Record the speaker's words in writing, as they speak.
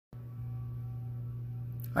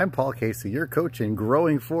I'm Paul Casey, your coach in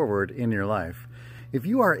growing forward in your life. If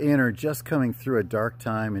you are in or just coming through a dark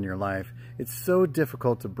time in your life, it's so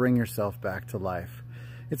difficult to bring yourself back to life.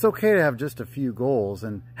 It's okay to have just a few goals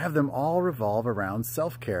and have them all revolve around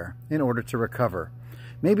self-care in order to recover.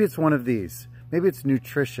 Maybe it's one of these. Maybe it's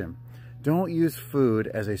nutrition. Don't use food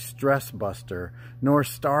as a stress buster, nor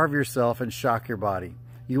starve yourself and shock your body.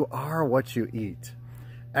 You are what you eat.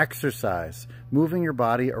 Exercise. Moving your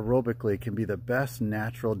body aerobically can be the best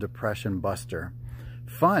natural depression buster.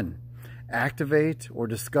 Fun. Activate or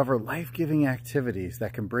discover life-giving activities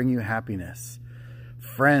that can bring you happiness.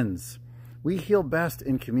 Friends. We heal best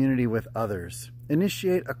in community with others.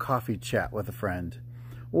 Initiate a coffee chat with a friend.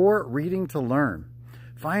 Or reading to learn.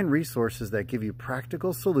 Find resources that give you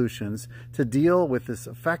practical solutions to deal with this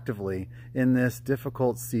effectively in this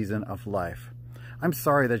difficult season of life. I'm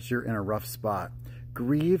sorry that you're in a rough spot.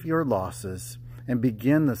 Grieve your losses and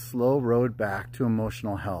begin the slow road back to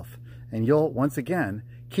emotional health, and you'll once again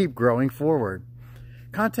keep growing forward.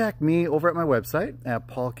 Contact me over at my website at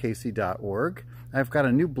paulcasey.org. I've got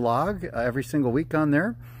a new blog every single week on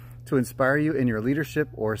there to inspire you in your leadership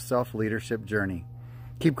or self-leadership journey.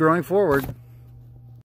 Keep growing forward.